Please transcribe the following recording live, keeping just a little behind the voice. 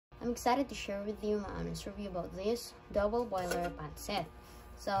excited to share with you my honest review about this double boiler pan set.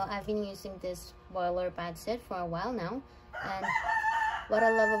 So I've been using this boiler pan set for a while now, and what I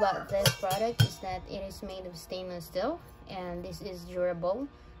love about this product is that it is made of stainless steel, and this is durable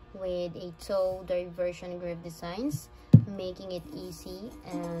with a toe diversion grip designs, making it easy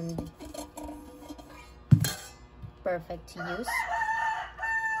and perfect to use.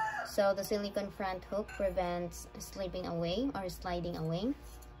 So the silicone front hook prevents slipping away or sliding away.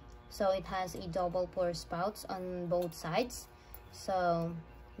 So it has a double pour spouts on both sides. So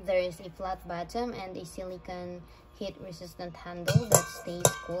there is a flat bottom and a silicone heat resistant handle that stays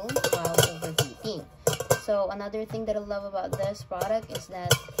cool while overheating. So another thing that I love about this product is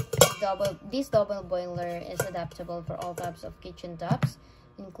that this double boiler is adaptable for all types of kitchen tops,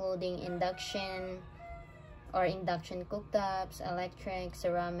 including induction cooktops, electric,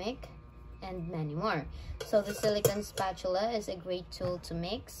 ceramic, and many more. So the silicone spatula is a great tool to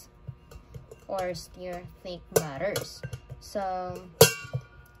mix or stir thick batters. So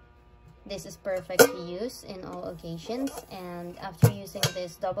this is perfect to use in all occasions, and after using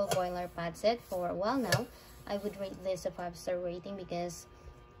this double boiler pan set for a while now, I would rate this a 5-star rating because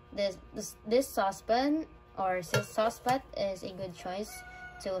this saucepan or saucepot is a good choice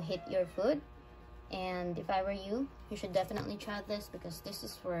to heat your food. And if I were you, you should definitely try this because this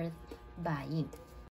is worth buying.